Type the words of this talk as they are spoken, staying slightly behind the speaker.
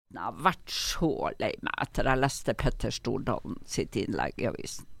Jeg har vært så lei meg etter jeg leste Petter Stordalen sitt innlegg i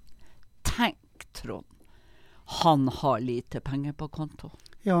avisen. Tenk, Trond, han har lite penger på konto.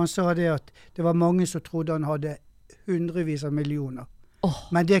 Ja, han sa det at det var mange som trodde han hadde hundrevis av millioner.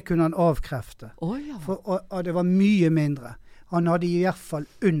 Men det kunne han avkrefte. Ja. For det var mye mindre. Han hadde i hvert fall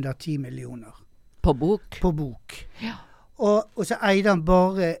under 10 millioner. På bok? På bok. Ja. Og så eide han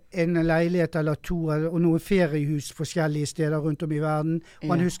bare en leilighet eller to, og noen feriehus forskjellige steder rundt om i verden.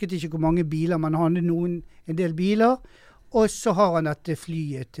 Og han husket ikke hvor mange biler, men han hadde en del biler. Og så har han dette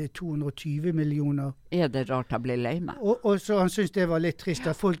flyet til 220 millioner. Er det rart jeg blir lei meg? Og så han syntes det var litt trist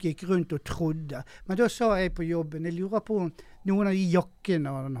at folk gikk rundt og trodde. Men da sa jeg på jobben, jeg lurer på noen av de jakkene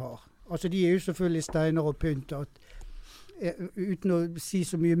han har. Altså de er jo selvfølgelig steiner og pynt. Uten å si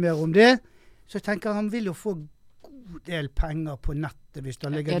så mye mer om det, så tenker jeg han vil jo få god del penger på nettet hvis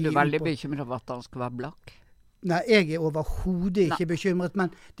han legger de ut på. Er du veldig bekymret for at han skal være blakk? Nei, jeg er overhodet ikke bekymret,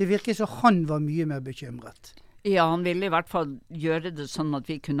 men det virker som han var mye mer bekymret. Ja, han ville i hvert fall gjøre det sånn at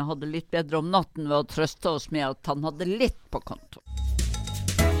vi kunne ha det litt bedre om natten ved å trøste oss med at han hadde litt på konto.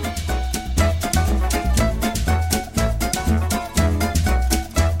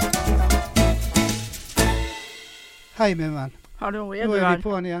 Hei, min venn. Hallo, Nå er vi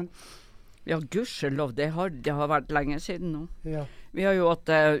på han igjen. Ja, gudskjelov, det har vært lenge siden nå. Ja. Vi har jo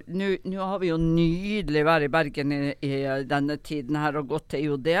nå har vi jo nydelig vær i Bergen i denne tiden her, og godt er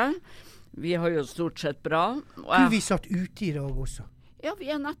jo det. Vi har jo stort sett bra. Vi satt ute i dag også. Ja,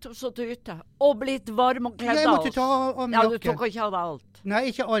 vi har nettopp satt ute. Og blitt varme og kledd av oss. Jeg måtte ta av meg jakken. Ja, du tok ikke av deg alt. Nei,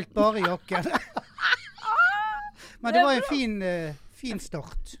 ikke alt, bare jakken. Men det var en fin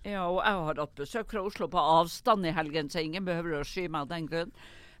start. Ja, og jeg har hatt besøk fra Oslo på avstand i helgen, så ingen behøver å sky meg av den grunn.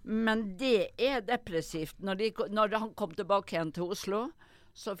 Men det er depressivt. Når han kom tilbake igjen til Oslo,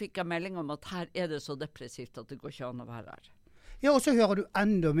 så fikk jeg melding om at her er det så depressivt at det går ikke an å være her. Ja, og så hører du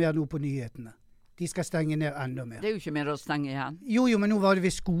enda mer nå på nyhetene. De skal stenge ned enda mer. Det er jo ikke mer å stenge igjen. Jo, men nå var det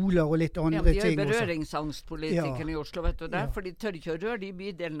ved skoler og litt andre ting. Ja, de har berøringsangst, politikerne i Oslo, vet du det? Ja. For de tør ikke å røre de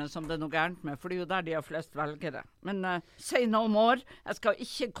bydelene som det er noe gærent med, for det er jo der de har flest velgere. Men say no more. Jeg skal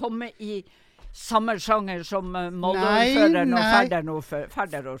ikke komme i samme sjanger som Molde-ordføreren og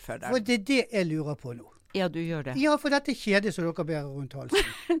Færder-ordføreren. For det er det jeg lurer på nå. Ja, du gjør det. Ja, for dette kjedet som dere bærer rundt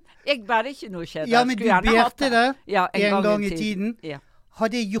halsen. Jeg bærer ikke noe kjede. Ja, men du bærte det en gang i tiden. Ja. Har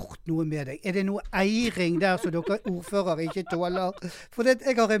det gjort noe med deg? Er det noe eiring der som dere ordfører ikke tåler? For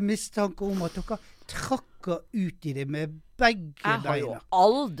jeg har en mistanke om at dere trakker ut i det med begge beina. Jeg har jo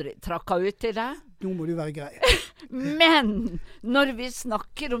aldri trakket ut i det. Nå må du være grei. Men når vi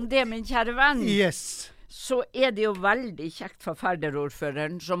snakker om det, min kjære venn, så er det jo veldig kjekt for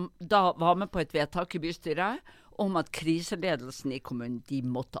Færder-ordføreren, som da var med på et vedtak i bystyret, om at kriseledelsen i kommunen, de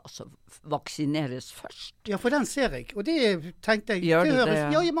måtte altså vaksineres først. Ja, for den ser jeg, og det tenkte jeg. Gjør det det?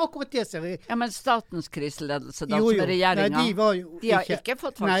 Ja, men akkurat det ser jeg. Ja, men statens kriseledelse, da, som er regjeringen, nei, de har ikke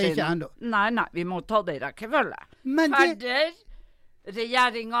fått vaksine. Nei, ikke enda. Nei, vi må ta det i rekkefølge. Færder,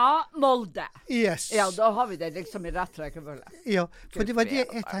 regjeringen, Molde. Yes. Ja, da har vi det liksom i rett rekkefølge. Ja, for det var det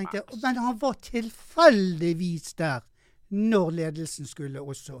jeg tenkte. Men han var tilfeldigvis der når ledelsen skulle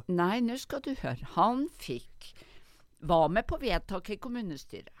også. Nei, nå skal du høre. Han var med på vedtaket i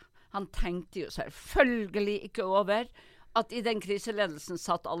kommunestyret. Han tenkte jo selvfølgelig ikke over at i den kriseledelsen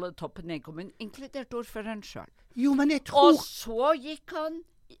satt alle toppene i kommunen, inkludert ordføreren selv. Jo, men jeg tror... Og så gikk han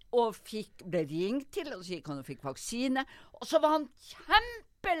og ble ringt til, og så gikk han og fikk vaksine, og så var han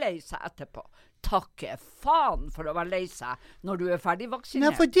kjempelei seg etterpå. Takke faen for å være lei seg når du er ferdig vaksinert.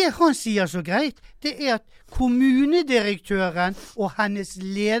 Nei, for det han sier så greit, det er at kommunedirektøren og hennes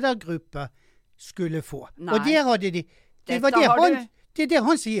ledergruppe skulle få. Nei. Og der hadde de... Det er det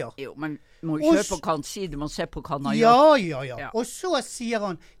han sier. Jo, men må jo høre på hva han sier, du må se på hva han har gjort. Ja. Og så sier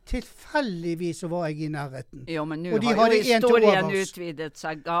han, tilfeldigvis så var jeg i nærheten. Jo, men nå har jo historien utvidet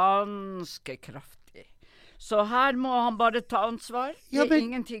seg ganske kraftig. Så her må han bare ta ansvar. Det er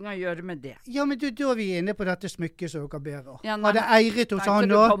ingenting å gjøre med det. Ja, men da er vi inne på dette smykket som dere bærer. Ja, har det eiret hos han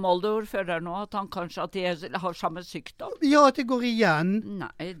nå? Tenker du på Molde-ordfører nå, at han kanskje at de har samme sykdom? Ja, at det går igjen.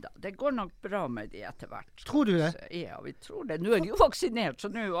 Nei da, det går nok bra med de etter hvert. Tror du det? Ja, vi tror det. Nå er de jo vaksinert,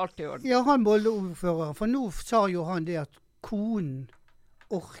 så nå er jo alt i orden. Ja, han Molde-ordfører, for nå sa jo han det at konen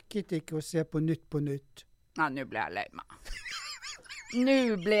orket ikke å se på Nytt på Nytt. Nei, nå ble jeg lei meg. Nå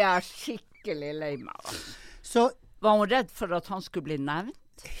ble jeg skikkelig lei meg. Så var hun redd for at han skulle bli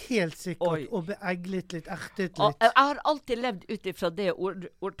nevnt? Helt sikkert, og beeglet litt, ertet litt. Jeg har alltid levd ut ifra det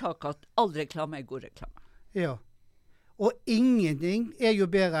ordtaket at all reklame er god reklame. Ja, og ingenting er jo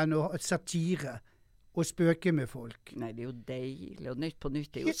bedre enn å satire og spøke med folk. Nei, det er jo deilig, og Nytt på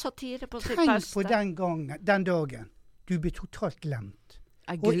Nytt er jo satire på sitt beste. beste. Tenk på den dagen du ble totalt glemt.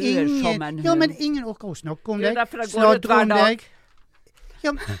 Jeg gruer som en hund. Ja, men ingen orker å snakke om deg. Sladre om deg.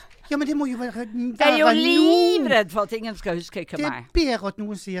 Ja, men det må jo være Jeg er jo livredd for at ingen skal huske ikke meg. Det er bedre at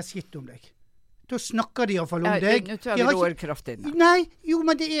noen sier skitt om deg. Da snakker de i hvert fall om deg. Nå tror jeg vi roer kraftig inn. Nei, jo,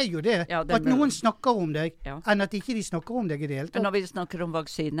 men det er jo det. Ja, at noen snakker om deg, enn at ikke de snakker om deg i det hele tatt. Men når vi snakker om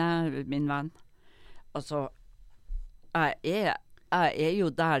vaksine, min venn, altså, jeg er jo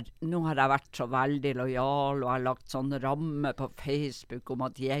der, nå har jeg vært så veldig lojal, og jeg har lagt sånne rammer på Facebook om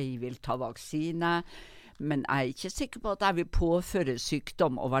at jeg vil ta vaksine, men jeg er ikke sikker på at jeg vil påføre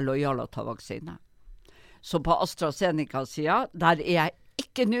sykdom og være lojal og ta vaksine. Så på AstraZeneca-siden, der er jeg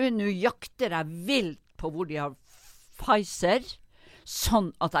ikke nå jakter jeg vilt på hvor de har Pfizer,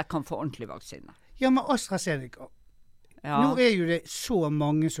 sånn at jeg kan få ordentlig vaksine. Ja, men AstraZeneca, nå er jo det så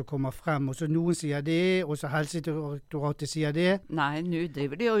mange som kommer frem, og så noen sier det, og så Helsedirektoratet sier det. Nei, nå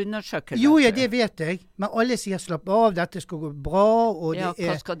driver de og undersøker det. Jo, ja, det vet jeg, men alle sier slapp av, dette skal gå bra, og det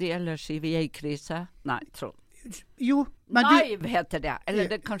hva skal de ellers si? Vi er i krise? Nei, Trond. Jo, men naiv heter det, eller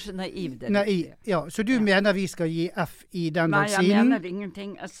det er kanskje naiv det. Naiv, ja, så du mener vi skal gi F i den vaksinen? Nei, jeg mener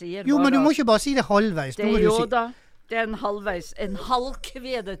ingenting, jeg sier jo, men du må ikke bare si det halvveis. Det er jo da, det er en halvveis, en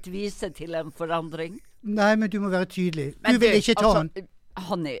halvkvedet vise til en forandring. Nei, men du må være tydelig. Du vil ikke ta han.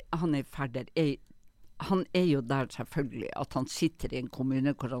 Han er ferdig. Han er jo der selvfølgelig at han sitter i en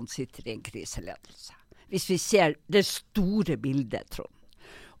kommune hvor han sitter i en kriseledelse. Hvis vi ser det store bildet, Trond.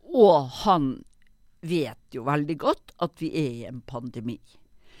 Og han vet jo veldig godt at vi er i en pandemi.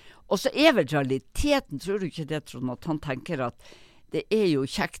 Og så er vel realiteten, tror du ikke det, Trond, at han tenker at det er jo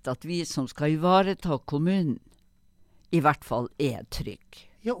kjekt at vi som skal ivareta kommunen, i hvert fall er trygg.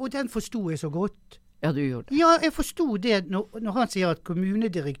 Ja, og den forstod jeg så godt. Ja, du gjorde det. Ja, jeg forstod det når han sier at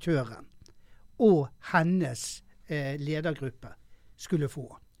kommunedirektøren og hennes ledergruppe skulle få.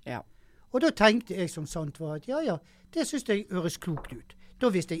 Ja. Og da tenkte jeg som sant var at ja, det synes jeg høres klokt ut. Da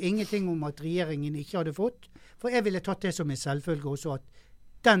visste jeg ingenting om at regjeringen ikke hadde fått, for jeg ville tatt det som en selvfølge også at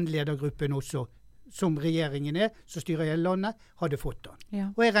den ledergruppen også, som regjeringen er, som styrer hele landet, hadde fått den. Ja.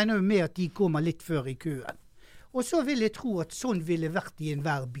 Og jeg regner jo med at de kommer litt før i køen. Og så vil jeg tro at sånn ville vært i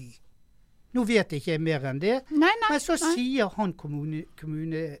enhver by. Nå vet jeg ikke mer enn det, men så sier han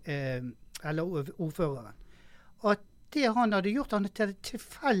eller ordføreren, at det han hadde gjort, han hadde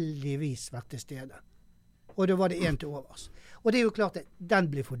tilfeldigvis vært til stede. Og da var det en til overs. Og det er jo klart at den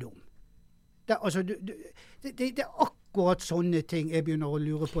blir for dum. Det er akkurat sånne ting jeg begynner å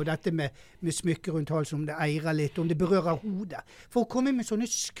lure på, dette med smykker rundt halsen, om det eirer litt, om det berører hodet. For å komme med sånne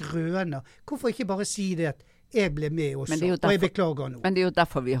skrøner, hvorfor ikke bare si det at jeg ble med også, og jeg beklager nå. Men det er jo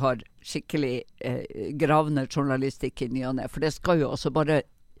derfor vi har skikkelig gravende journalistikk i ny og ne, for det skal jo også bare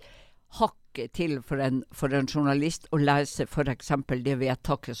hakke til for en journalist å lese for eksempel det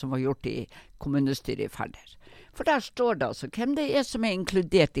vedtaket som var gjort i kommunestyret i Færder. For der står det altså hvem det er som er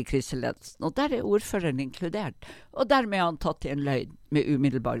inkludert i kriseledelsen, og der er ordføreren inkludert. Og dermed er han tatt i en løgn med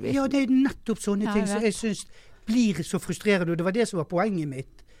umiddelbar virkning. Ja, det er nettopp sånne ting som jeg synes blir så frustrerende, og det var det som var poenget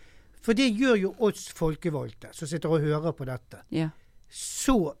mitt. For det gjør jo oss folkevalgte, som sitter og hører på dette,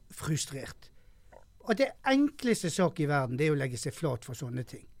 så frustrert. Og det enkleste sak i verden, det er å legge seg flat for sånne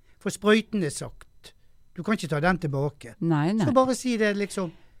ting. For sprøyten er sagt. Du kan ikke ta den tilbake. Nei. Så bare si det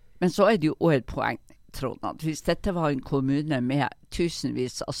liksom. Men så er det jo også et poeng, Trond, at hvis dette var en kommune med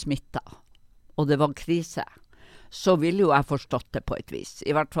tusenvis av smitta, og det var krise, så ville jo jeg forstått det på et vis.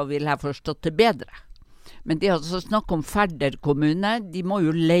 I hvert fall ville jeg forstått det bedre. Men det er altså snakk om Færder kommune. De må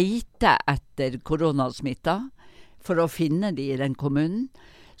jo lete etter koronasmitta for å finne de i den kommunen.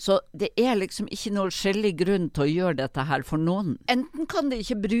 Så det er liksom ikke noe skjellig grunn til å gjøre dette her for noen. Enten kan de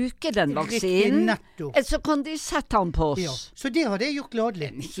ikke bruke den vaksinen, eller så kan de sette han på oss. Ja, så det hadde jeg gjort gladelig.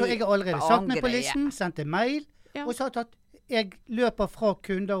 Så jeg har allerede satt meg på listen, sendt en mail, og sagt at jeg løper fra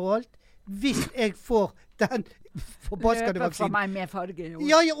kunder og alt. Hvis jeg får den forbaskede vaksinen. Løper fra meg med farge. Jo.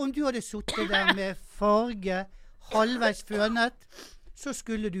 Ja, om du hadde suttet der med farge, halvveis fønet, så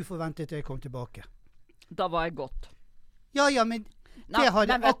skulle du forventet at jeg kom tilbake. Da var jeg godt. Ja, men det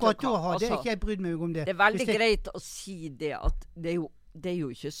hadde akkurat da hadde jeg ikke brydd meg om det. Det er veldig greit å si det, at det er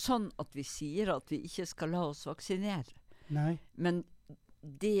jo ikke sånn at vi sier at vi ikke skal la oss vaksinere. Nei. Men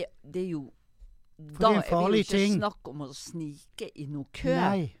det er jo, for da er vi jo ikke snakk om å snike i noe kø.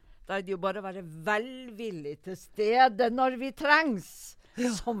 Nei. Da er det jo bare å være velvillig til stede når vi trengs,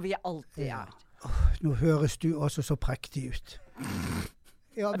 som vi alltid er. Nå høres du altså så prektig ut.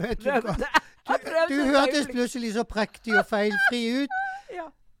 Ja, vet du hva? Du hørtes plutselig så prektig og feilfri ut. Ja.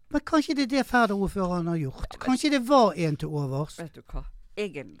 Men kanskje det er det Færder-ordføreren har gjort? Kanskje det var en til overs? Vet du hva?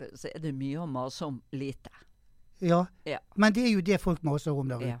 Egentlig så er det mye å mase om lite. Ja, men det er jo det folk maser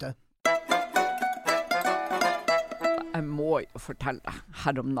om der ute. Jeg må jo fortelle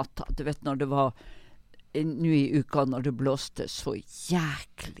her om natta. Du vet når det var nå i uka når det blåste så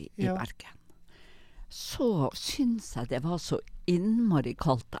jæklig i Bergen. Så synes jeg det var så innmari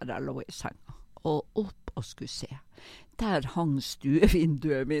kaldt der jeg lå i senga. Og opp og skulle se. Der hang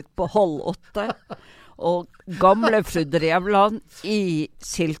stuevinduet mitt på 7:30. Og gamle fru Drevland i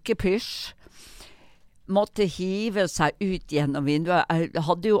silkepysj måtte hive seg ut gjennom vinduet. Jeg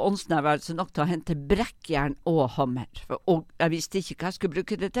hadde jo åndsnærværelse nok til å hente brekkjern og hammer. Og jeg visste ikke hva jeg skulle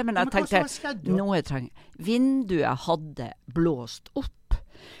bruke det til, men jeg tenkte, noe trenger. Vinduet hadde blåst opp.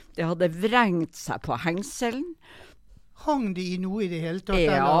 Det hadde vrengt seg på hengselen. Hang de i noe i det hele tatt?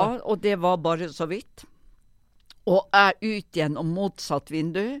 Ja, eller? Og det var bare så vidt. Og jeg ut igjen og motsatt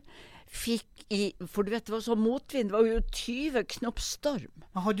vindu. For du vet, det var så motvind, det var jo 20 knop storm.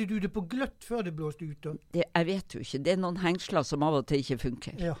 Hadde du det på gløtt før det blåste ut? Jeg vet jo ikke, det noen hengsler som av og til ikke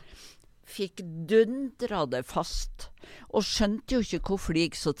funker. Ja. Fikk dundra det fast, og skjønte jo ikke hvorfor det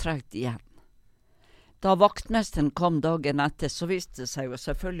gikk så tregt igjen. Da vaktmesteren kom dagen etter, så viste det seg jo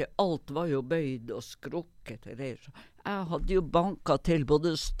selvfølgelig, alt var jo bøyd og skrukket. Jeg hadde jo banket til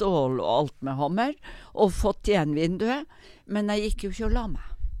både stål og alt med hammer, og fått igjen vinduet, men jeg gikk jo ikke og la meg.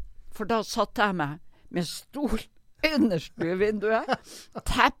 For da satt jeg meg med stol under stuevinduet,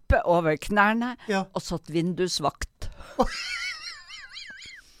 teppe over knærne, og satt vindusvakt.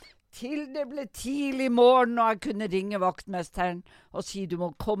 Til det ble tidlig morgen, og jeg kunne ringe vaktmesteren og si, du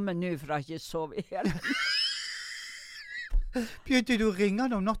må komme nå, for jeg har ikke sovet i hele. Begynte du å ringe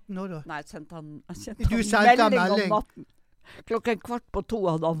han om natten nå da? Nei, jeg sendte han melding om natten.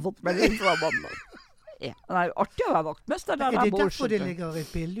 2:15 hadde han fått melding fra mannen. Ja, det er jo artig å være vaktmester der. Er det derfor det ligger et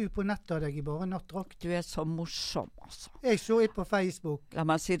bilde på nettet av deg i bare nattdrakt? Du er så morsom, altså. Jeg så et på Facebook. La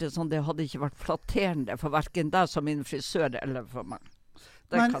meg si det sånn, det hadde ikke vært flatterende for hverken deg som min frisør eller for meg.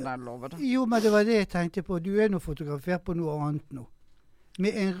 Det kan jeg love deg. Jo, men det var det jeg tenkte på. Du er nå fotografert på noe annet nå.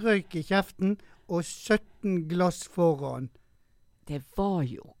 Med en røyk i kjeften og 17 glass foran. Det var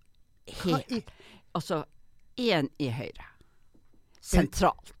jo helt... Altså, en i høyre.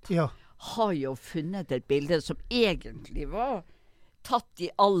 Sentralt. Ja. Har jo funnet et bilde som egentlig var tatt i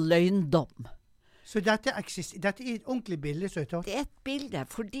all løgndom. Så dette er et ordentlig bilde som er tatt? Det er et bilde,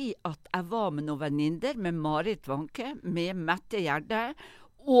 fordi at jeg var med noen venninner, med Marit Vanke, med Mette Gjerde,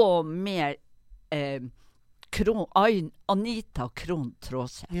 og med Anita Krohn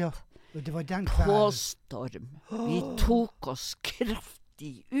Tråseth. Ja, og det var den på storm. Vi tok oss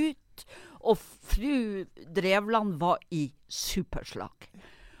kraftig ut, og fru Drevland var i superslag.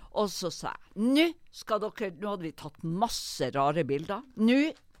 Og så sa jeg, nå hadde vi tatt masse rare bilder.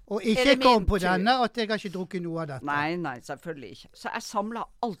 Og ikke kom på denne at jeg har ikke drukket noe av dette. Nei, selvfølgelig ikke. Så jeg samlet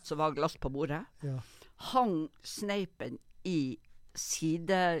alt som var glass på bordet. Ja. Hang sneipen i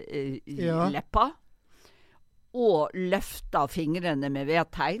sideleppa. Og løfta fingrene med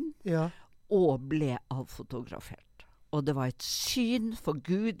vedtegn. Ja. Og ble avfotografert. Og det var et syn for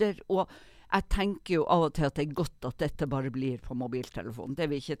guder, og jeg tenker jo av og til at det er godt at dette bare blir på mobiltelefonen. Det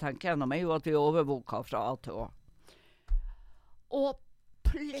vi ikke tenker gjennom er jo at vi overvåker fra A til Å. Og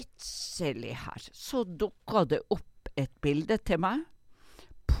plutselig her så dukket det opp et bilde til meg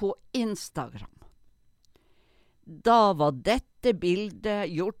på Instagram. Da var dette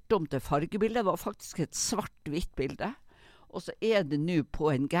bildet gjort om til fargebilde. Det var faktisk et svart-hvitt bilde. Og så er det nå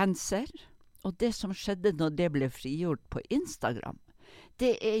på en genser. Og det som skjedde når det ble frigjort på Instagram,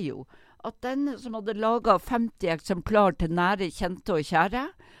 det er jo at denne som hadde laget 50 eksemplar til nære, kjente og kjære,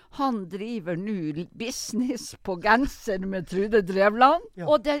 han driver nå business på genser med Trude Drevland,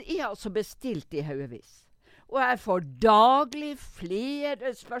 og det er altså bestilt i haugevis. Og jeg får daglig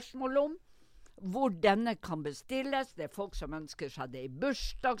flere spørsmål om hvor denne kan bestilles. Det er folk som ønsker seg det i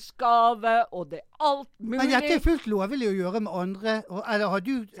bursdagsgave, og det er alt mulig. Men dette er fullt lovlig å gjøre med andre, eller har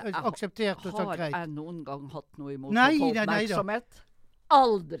du akseptert og sagt greit? Har jeg noen gang hatt noe imot å få oppmerksomhet?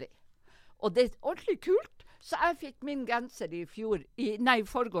 Aldri. Og det er ordentlig kult. Så jeg fikk min genser i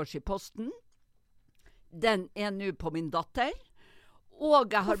forgårs i posten. Den er nå på min datter.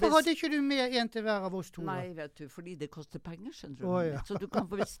 Og jeg har Hvorfor hadde ikke du med en til hver av oss to? Nei, vet du, fordi det koster penger, skjønner du. Ja. Så du kan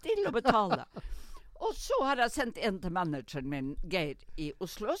få bestille og betale. Og så har jeg sendt en til manageren min, Geir, i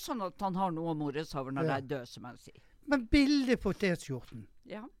Oslo, sånn at han har noe å more seg over når jeg er død, som han sier. Men bildet på T-skjorten?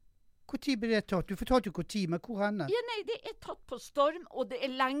 Ja. Hvor tid ble det tatt? Du fortalte jo hvor tid, men hvor henne? Ja, nei, det er tatt på storm, og det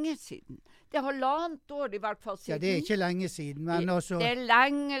er lenge siden. Det har 1,5 år i hvert fall siden. Ja, det er ikke lenge siden, men altså... Det er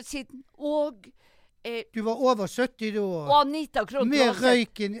lenge siden, og... du var over 70 da. Og Anita Krohn med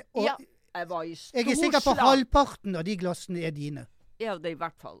røyken. Og ja, jeg var i storslag. Jeg er sikker på halvparten av de glassene er dine. Ja, det er i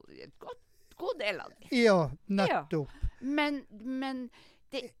hvert fall en god del av dem. Ja, nettopp. Ja. Men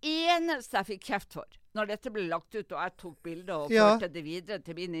Det eneste jeg fikk kjeft for, når dette ble lagt ut, og jeg tok bilder og førte det videre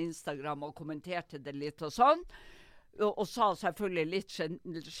til min Instagram og kommenterte det litt og sånn, og sa selvfølgelig litt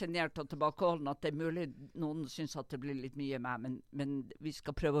genert og tilbakeholden at det mulig noen synes at det blir litt mye med, men vi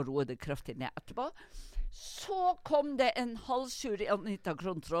skal prøve å roe det kraftig ned etterpå. Så kom det en halvsur Anita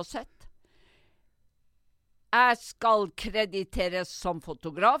Krohn Traaseth. Jeg skal krediteres som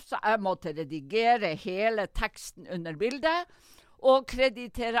fotograf, så jeg måtte redigere hele teksten under bildet, og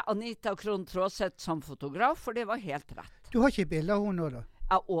kreditere Anita Krohn Traaseth som fotograf, for det var helt rett. Du har ikke bilder av henne nå da?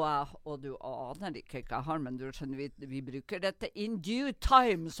 Ja, og du aner ikke hva jeg har, men du skjønner, vi bruker dette in due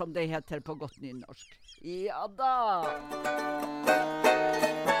time, som det heter på godt nynorsk. Ja da!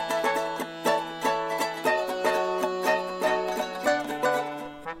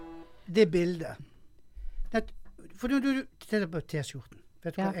 Det bildet. For når du teller på T-skjorten,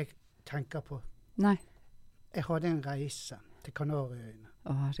 vet du hva jeg tenker på? Nei. Jeg hadde en reise til Kanariøyene.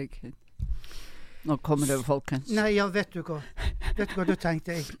 Å, herregud. Nå kommer det, folkens. Nei, ja, vet du hva? Da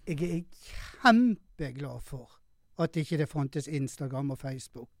tenkte jeg er kjempeglad for at ikke det fantes Instagram og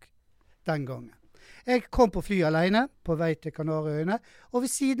Facebook den gangen. Jeg kom på fly alene på vei til Kanariøyene, og ved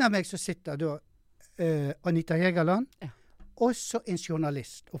siden av meg så sitter da Anita Hegerland, også en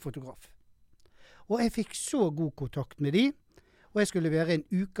journalist og fotograf. Og jeg fikk så god kontakt med de, og jeg skulle være en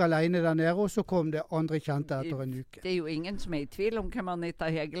uke alene der nede, og så kom det andre kjente etter en uke. Det er jo ingen som er i tvil om hvem Anita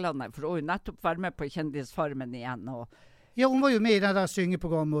Hegerland er, for hun har jo nettopp vært med på Kjendisfarmen igjen. Ja, hun var jo med i det der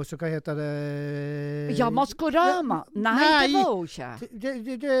syngeprogrammet også, hva heter det? Ja, Maskorama! Nei, det var hun ikke.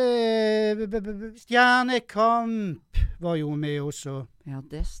 Stjernekamp var jo med også. Ja,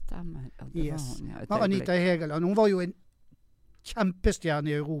 det stemmer. Ja, det var hun, ja. Anita Hegerland, hun var jo en kjempestjerne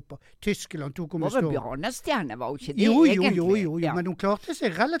i Europa. Tyskland tok om å stå. Bjarnestjerne var jo ikke det egentlig. Jo, men hun klarte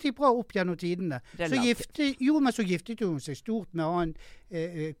seg relativt bra opp gjennom tidene. Så giftet hun seg stort med han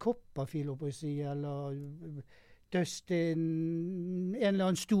Copperfield, eller Dustin, en eller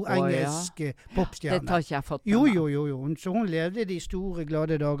annen stor engelsk popstjerne. Det tar ikke jeg fått med. Jo. Så hun levde de store,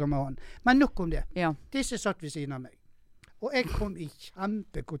 glade dager med han. Men nok om det. Ja. Disse satt ved siden av meg. Og jeg kom i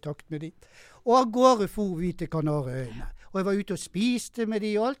kjempekontakt med de. Og av gårde for vi til Kanariøyene. Og jeg var ute og spiste med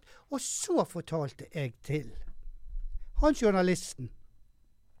de og alt. Og så fortalte jeg til han journalisten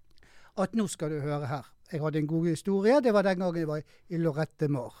at nå skal du høre her. Jeg hadde en god historie. Det var den gangen jeg var i Lorette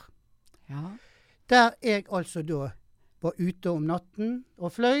Mar. Ja. Der jeg altså da var ute om natten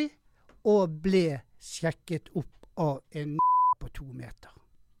og fløy, og ble sjekket opp av en på 2 meter.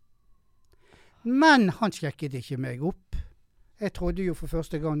 Men han sjekket ikke meg opp. Jeg trodde jo for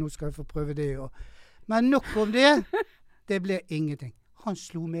første gang, nå skal jeg få prøve det. Men nok om det. Det ble ingenting. Han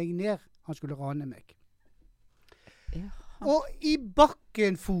slo meg ned. Han skulle rane meg. Ja. Og i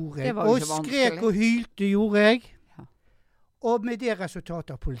bakken for jeg, og skrek og hylte gjorde jeg. Ja. Og med det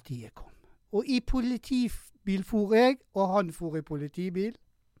resultatet at politiet kom. Og i politibil for jeg, og han for i politibil.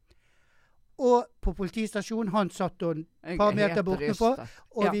 Og på politistasjonen, han satt et par meter bortenpå,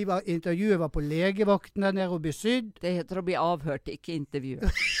 og intervjuet var på legevakten der nede og besydd. Det heter å bli avhørt, ikke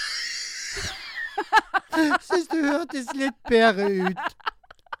intervjuet. Synes du hørtes litt bedre ut.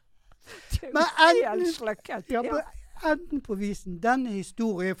 Men enden på visen, denne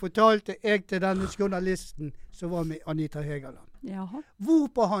historien fortalte jeg til denne journalisten som var med Anita Hegerland. Jaha.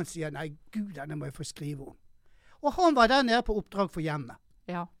 Hvorpå han sier, nei Gud, denne må jeg få skrive om. Og han var der nede på oppdrag for hjemmet.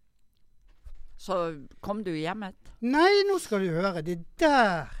 Ja. Så kom du hjemmet? Nei, nå skal du høre. Det er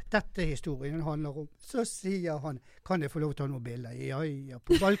der dette historien handler om. Så sier han, kan jeg få lov til å ta noen bilder? Ja,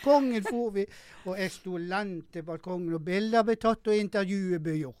 på balkongen får vi. Og jeg sto lent til balkongen, og bilder ble tatt, og intervjuet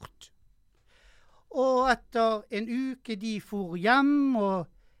ble gjort. Og etter en uke de for hjem, og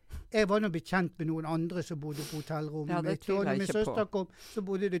jeg var nå bekjent med noen andre som bodde på hotellrommet. Ja, det tviler jeg ikke på. Når min søster kom, så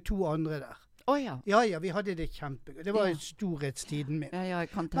bodde det 2 andre der. Ja, vi hadde det kjempegøy. Det var storhetstiden min. Ja, jeg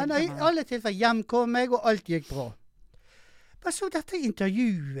kan tenke meg. Men i alle tilfeller hjem kom jeg, og alt gikk bra. Men så dette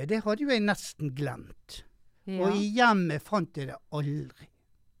intervjuet, det hadde jo jeg nesten glemt. Ja. Og i hjemmet fant jeg det aldri.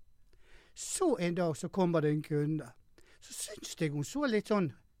 Så en dag så kommer det en kunde. Så synes jeg hun så litt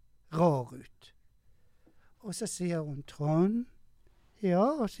sånn rar ut. Og så sier hun, Trond? Ja,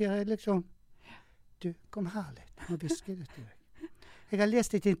 og sier jeg liksom, du, kom her litt. Nå hvisker jeg det til deg. Jeg har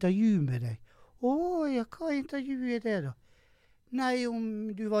lest et intervju med deg. Ja, hva intervju er det da? Nei,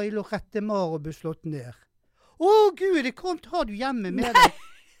 om du var i Lorette Mar og ble slått ned. Gud, det kom, har du hjemme med deg?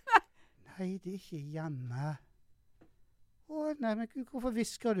 Nei, det er ikke hjemme. Nei, men Gud, hvorfor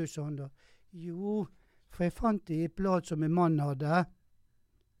hvisker du sånn da? Jo, for jeg fant det i et blad som en mann hadde.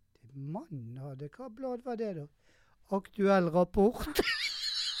 Mann hadde? Hva blad var det da? Aktuell rapport.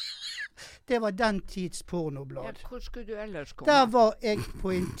 Det var den tids pornoblad. Ja, hvor skulle du ellers komme? Der var jeg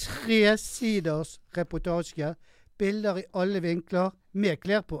på en 3-siders reportasje. Bilder i alle vinkler, med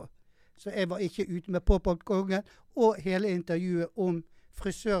klær på. Så jeg var ikke ute med pop-up-kongen. Og hele intervjuet om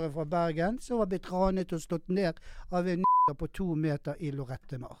frisøren fra Bergen, som var blitt ranet og stått ned av en på 2 meter i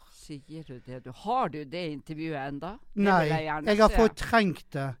Lorette Mar. Sier du det? Har du det intervjuet enda? Nei, jeg har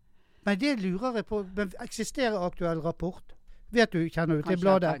fortrengt det. Men det lurer jeg på. Men eksisterer aktuell rapport? Vet du, kjenner du til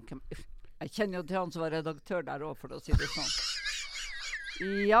bladet? Jeg kjenner jo til han som var redaktør der også, for å si det sånn.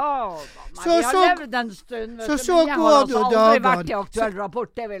 Ja, jeg har levd en stund, vet du, men jeg har altså aldri vært i aktuell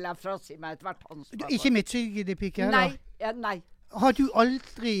rapport. Det vil jeg frasi meg et hvert ansvar. Ikke mitt sykepike, eller? Nei. Har du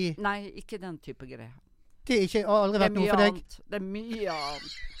aldri... Nei, ikke den type greier. Det har ikke aldri vært noe for deg? Det er mye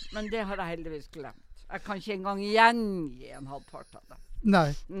annet. Men det har jeg heldigvis glemt. Jeg kan ikke engang gjengi en halvpart av det. Nei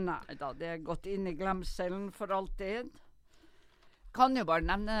da, det er gått inn i glemselen for alltid. Kan jo bare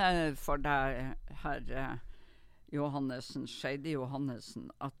nevne for deg, herr Johannesen, Skeide Johannesen,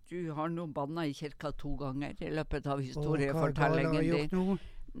 at du har nå banna i kirka 2 ganger i løpet av historiefortellingen din.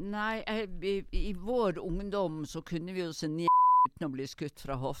 Nei, i vår ungdom så kunne vi jo se uten å bli skutt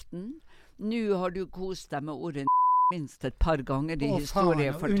fra hoften. Nå har du kost deg med ordet minst et par ganger i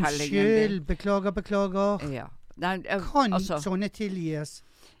historiefortellingen din. Unnskyld, beklager. Ja. Kan sånne tilgis?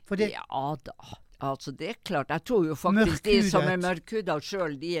 Ja da. Altså, det er klart. Jeg tror jo faktisk de som er mørkhuda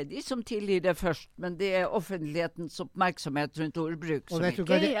selv, de er de som tilgir det først. Men det er offentlighetens oppmerksomhet rundt ordbruk som ikke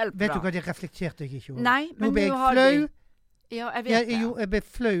er helt bra. Vet du hva, det reflekterte jeg ikke over. Nei, men nå har flau. Ja, jeg vet det. Jeg ble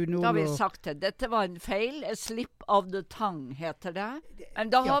flau nå. Da har vi sagt det. Dette var en feil. A slip of the tongue, heter det.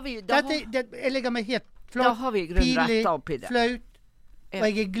 Men da har vi... jeg legger meg helt flat. Da har vi grunn rett opp i det. Flaut. Og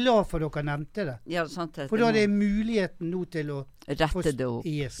jeg er glad for dere nevnte det. Ja, sant det. For da er det muligheten nå til å... Rette det opp.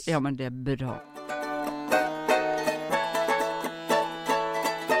 Yes. Ja, men det er bra.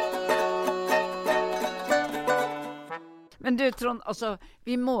 Men du, Trond, altså,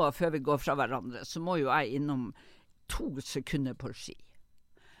 vi må, før vi går fra hverandre, så må jo jeg innom 2 sekunder på ski.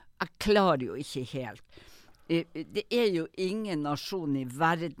 Jeg klarer jo ikke helt. Det er jo ingen nasjon i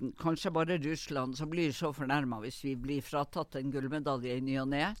verden, kanskje bare Russland, som blir så fornærmet hvis vi blir fratatt en gullmedalje i ny og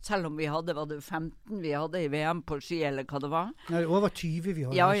ne. Selv om vi hadde, var det 15 vi hadde i VM på ski, eller hva det var? Nei, over 20 vi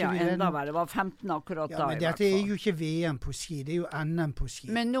hadde. Ja, enda verre. Det var 15 akkurat da, men dette er jo ikke VM på ski, det er jo NM på ski.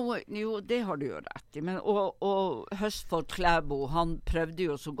 Men nå, jo, det har du jo rett i. Men, og Høstfold Klæbo, han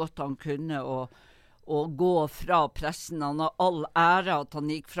prøvde jo så godt han kunne å gå fra pressen. Han har all ære at han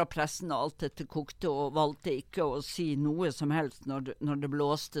gikk fra pressen og alt dette kokte, og valgte ikke å si noe som helst når det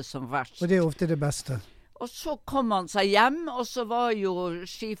blåste som verst. Og det er ofte det beste. Og så kom han seg hjem, og så var jo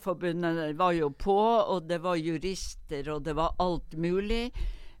Skiforbundet var jo på, og det var jurister, og det var alt mulig,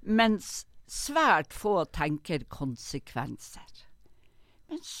 mens svært få tenker konsekvenser.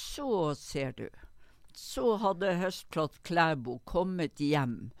 Men så ser du, så hadde Høstflot Klæbo kommet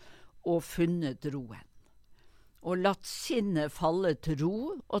hjem og funnet roen. Og latt sinnet falle til ro,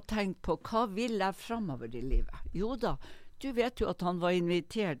 og tenkt på hva vil jeg fremover i livet? Jo da, du vet jo at han var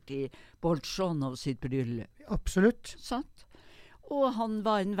invitert i Bolsjunov sitt bryllup. Absolutt. Sant? Og han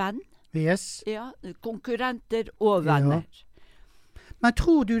var en venn. Yes. Ja, konkurrenter og venner. Ja. Men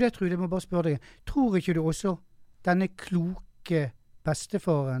tror du det, Trude, jeg må bare spørre deg, tror ikke du også denne kloke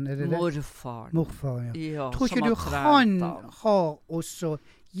bestefaren, er det det? Morfaren, ja. Ja, tror ikke du han har også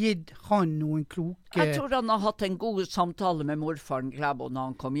gitt han noen kloke... Jeg tror han har hatt en god samtale med morfaren Klæbo når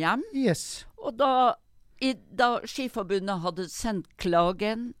han kom hjem. Yes. Og da Skiforbundet hadde sendt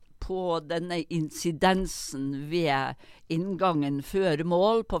klagen på denne incidensen ved inngangen før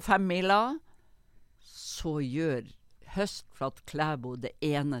mål på 5 mila, så gjør Høstflot Klæbo det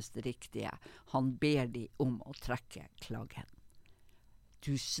eneste riktige. Han ber de om å trekke klagen.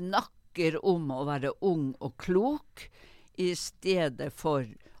 Du snakker om å være ung og klok, i stedet for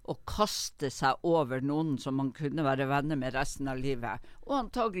å kaste seg over noen som man kunne være venner med resten av livet, og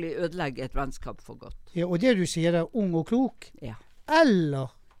antagelig ødelegge et vennskap for godt. Ja, og det du sier er ung og klok? Ja.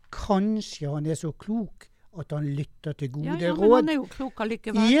 Eller kanskje han er så klok at han lytter til gode råd? Ja, men han er jo klok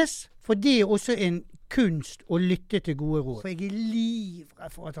allikevel. Yes, for det er også en kunst å lytte til gode råd. For jeg er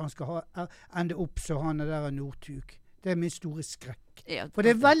livredd for at han skal ende opp så han er der av Nordtug. Det er min store skrekk. Ja, for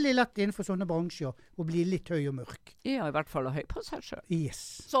det er veldig lett innenfor sånne bransjer å bli litt høy og mørk. Ja, i hvert fall høy på seg selv. Yes.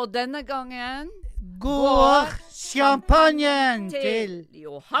 Så denne gangen går champagnen til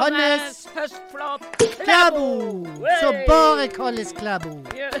Johannes Høstflot Klæbo, som bare kalles Klæbo.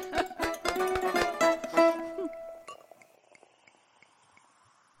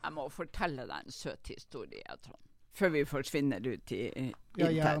 Jeg må fortelle deg en søt historie, Trond, før vi forsvinner ut i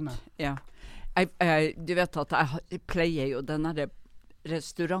ja, gjerne. Ja. Du vet at jeg pleier jo denne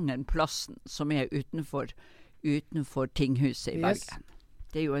restauranten Plassen, som utenfor Tinghuset i Bergen.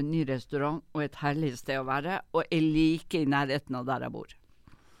 Det jo en ny restaurant og et herlig sted å være, og like i nærheten av der jeg bor.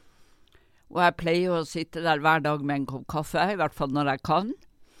 Og jeg pleier å sitte der hver dag med en kopp kaffe, i hvert fall når jeg kan.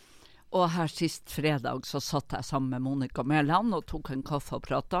 Og her sist fredag så satt jeg sammen med Monica Mæland og tok en kaffe og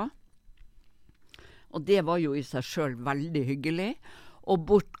pratet. Og det var jo i seg selv veldig hyggelig. Og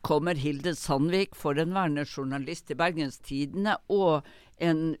bort kommer Hilde Sandvik, forhenværende journalist i Bergens Tidende, og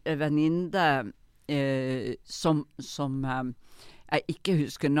en venninne som jeg ikke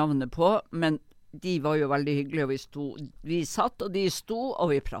husker navnet på, men de var jo veldig hyggelige, og vi satt, og de sto,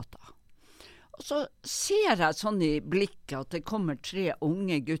 og vi pratet. Og så ser jeg sånn i blikket at det kommer 3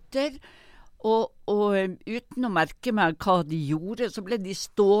 unge gutter, og uten å merke meg hva de gjorde, så ble de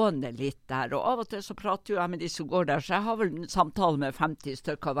stående litt der, og av og til så prater jo jeg med de som går der, så jeg har vel en samtale med 50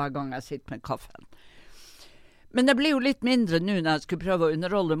 stykker hver gang jeg sitter med kaffen. Men det ble jo litt mindre nå når jeg skulle prøve å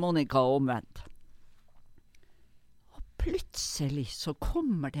underholde Monica og omvendt. Og plutselig så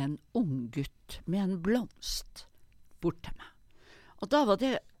kommer det en ung gutt med en blomst bort til meg. Og da var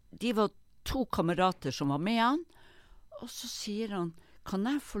de var 2 kamerater som var med han, og så sier han, kan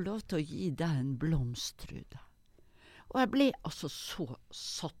jeg få lov til å gi deg en blomst, Trude? Og jeg ble altså så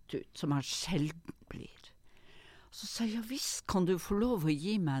satt ut, som jeg sjelden blir. Så sa jeg, ja visst kan du få lov å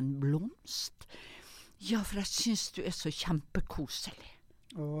gi meg en blomst. Ja, for jeg synes du så kjempekoselig.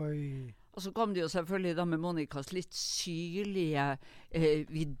 Oi. Og så kom det jo selvfølgelig da med Monicas litt syrlige,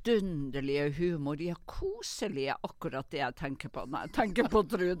 vidunderlige humor. Ja, koselig akkurat det jeg tenker på når jeg tenker på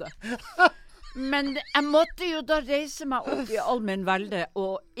Trude. Men jeg måtte jo da reise meg opp i all min velde,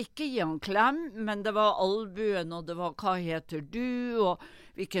 og ikke gi han klem, men det var albuen, og det var hva heter du, og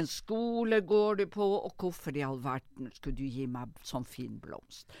hvilken skole går du på, og hvorfor i all verden skulle du gi meg sånn fin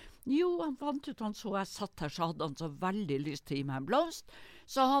blomst? Jo, han fant ut, han så jeg satt her, så hadde han så veldig lyst til å gi meg en blomst,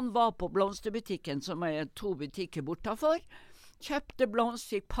 så han var på blomsterbutikken, som 2 butikker bortafor, kjøpte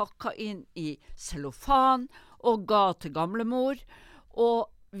blomst, fikk pakka inn i cellofan, og ga til gamlemor, og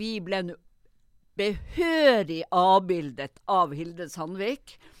vi ble behørig avbildet av Hilde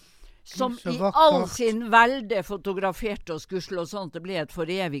Sandvik, som i all sin velde fotograferte og skusle og sånt, det ble et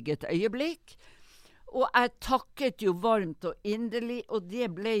foreviget øyeblikk. Og jeg takket jo varmt og inderlig, og det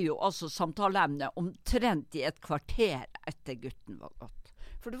ble jo altså samtaleemne omtrent i et kvarter etter gutten var gått.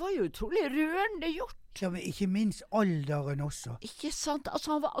 For det var jo utrolig rørende gjort. Ja, men ikke minst alderen også. Ikke sant?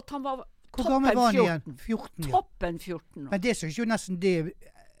 Altså han var Hvor gammel var han igjen? 14, ja. Toppen 14 år. Men det synes jo nesten det...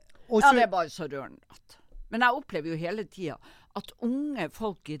 Også, ja, det bare så rørende. Men jeg opplever jo hele tiden at unge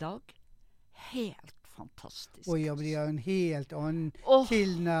folk i dag, helt fantastisk. Ja, men de har en helt annen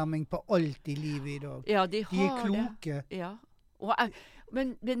tilnærming på alt i livet i dag. Ja, de er kloke. Det. Ja.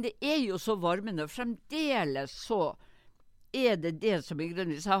 Men det jo så varmende. Fremdeles så det som i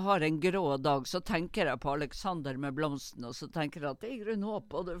grunnen, hvis jeg har en grå dag, så tenker jeg på Alexander med blomsten, og så tenker jeg at det i grunnen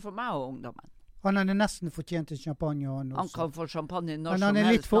håp, både for meg og ungdommen. Han hadde nesten fortjent en champagne. Han kan få champagne når som helst. Men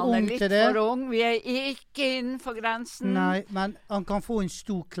han litt for ung til det. For ung. Vi ikke innenfor grensen. Nei, men han kan få en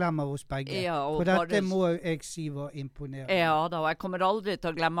stor klem av oss begge. Ja, for dette må jeg si var imponerende. Ja da, og jeg kommer aldri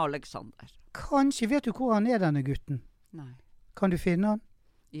til å glemme Alexander. Kanskje, vet du hvor han denne gutten? Nei. Kan du finne han?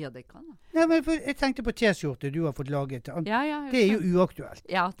 Ja, det kan jeg. Nei, men jeg tenkte på T-skjorte du har fått laget. Ja, det jo uaktuelt.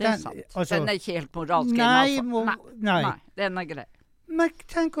 Ja, det sant. Altså, den ikke helt moralsk. Nei, den grei. Men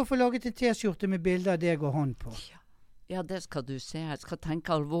tenk å få laget en T-skjorte med bilder av deg og han på. Ja, det skal du se. Jeg skal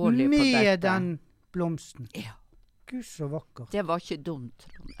tenke alvorlig på dette. Med den blomsten. Ja. Gud, så vakkert. Det var ikke dumt.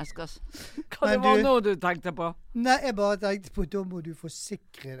 Hva det var noe du tenkte på? Nei, jeg bare tenkte på da må du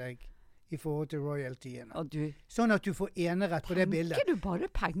forsikre deg i forhold til royaltyene. Sånn at du får enerett på det bildet. Tenker du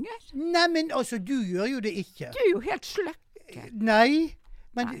bare penger? Nei, men altså, du gjør jo det ikke. Du jo helt sløkke. Nei,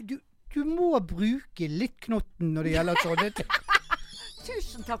 men du må bruke litt knotten når det gjelder sånne ting.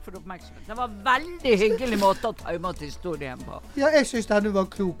 Tusen takk for oppmerksomheten. Det var en veldig hyggelig måte å ta imot historien på. Ja, jeg synes denne var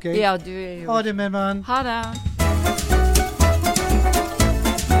klok. Ja, du jo... Ha det, min venn. Ha det.